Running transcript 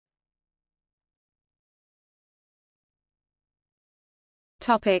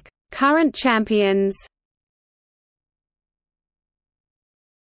Topic: Current champions.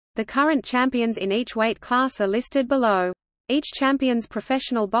 The current champions in each weight class are listed below. Each champion's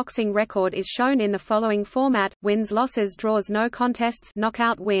professional boxing record is shown in the following format: wins, losses, draws, no contests,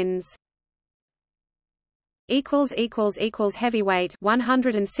 knockout wins. Heavyweight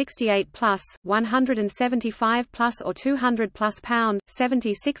 168 plus, 175 plus or 200 plus pound,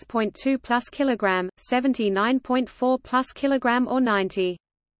 76.2 plus kilogram, 79.4 plus kilogram or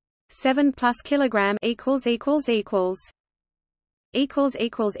 97 plus kilogram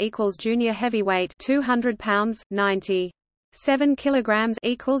Junior heavyweight 200 pounds, 97 kilograms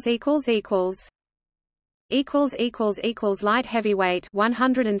Light heavyweight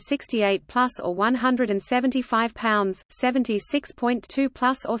 168 plus or 175 pounds, 76.2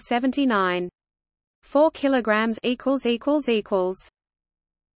 plus or 79.4 kilograms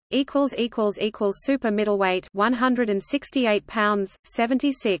Super middleweight 168 pounds,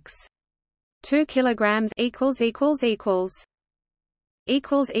 76.2 kilograms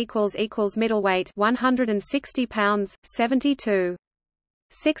Middleweight 160 pounds, 72.6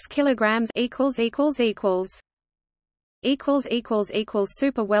 kilograms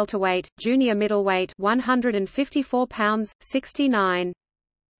Super welterweight, junior middleweight 154 pounds,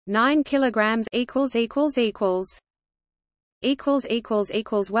 69.9 kilograms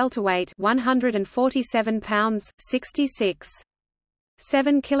Welterweight 147 pounds,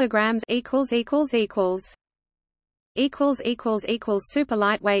 66.7 kilograms Super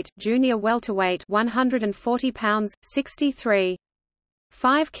lightweight, junior welterweight 140 pounds,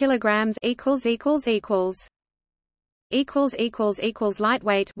 63.5 kilograms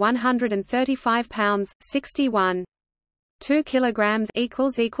Lightweight 135 pounds, 61.2 kilograms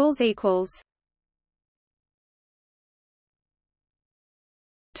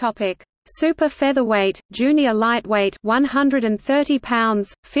Topic: Super featherweight, junior lightweight 130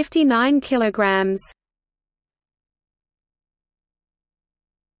 pounds, 59 kilograms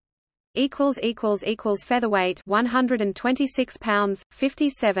Featherweight 126 pounds,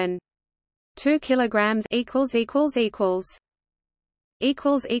 57.2 kilograms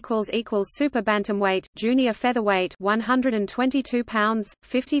Super bantamweight, junior featherweight 122 pounds,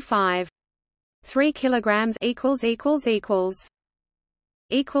 55.3 kilograms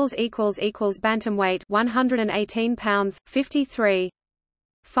Bantamweight 118 pounds,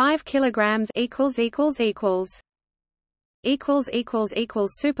 53.5 kilograms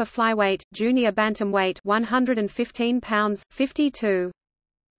Super flyweight, junior bantamweight 115 pounds,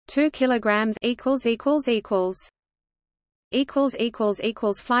 52.2 kilograms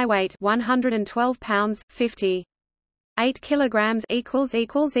Flyweight 112 pounds, 58 kilograms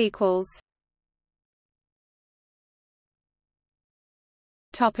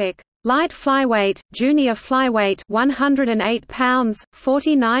Topic: Light flyweight, junior flyweight 108 pounds,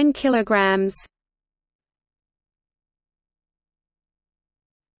 49 kilograms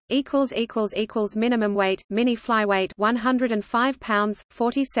Minimum weight, mini flyweight 105 pounds,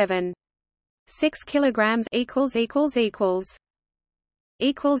 47.6 kilograms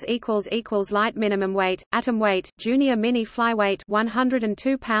Light minimum weight, atom weight, junior mini flyweight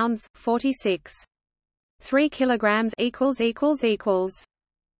 102 pounds, 46.3 kilograms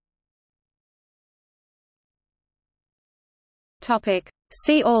Topic: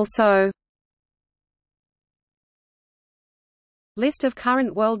 See also List of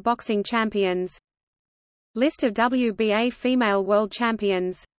current world boxing champions, List of WBA female world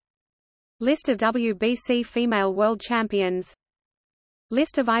champions, List of WBC female world champions,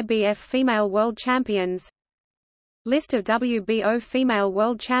 List of IBF female world champions, List of WBO female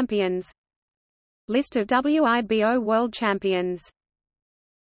world champions, List of WIBO world champions.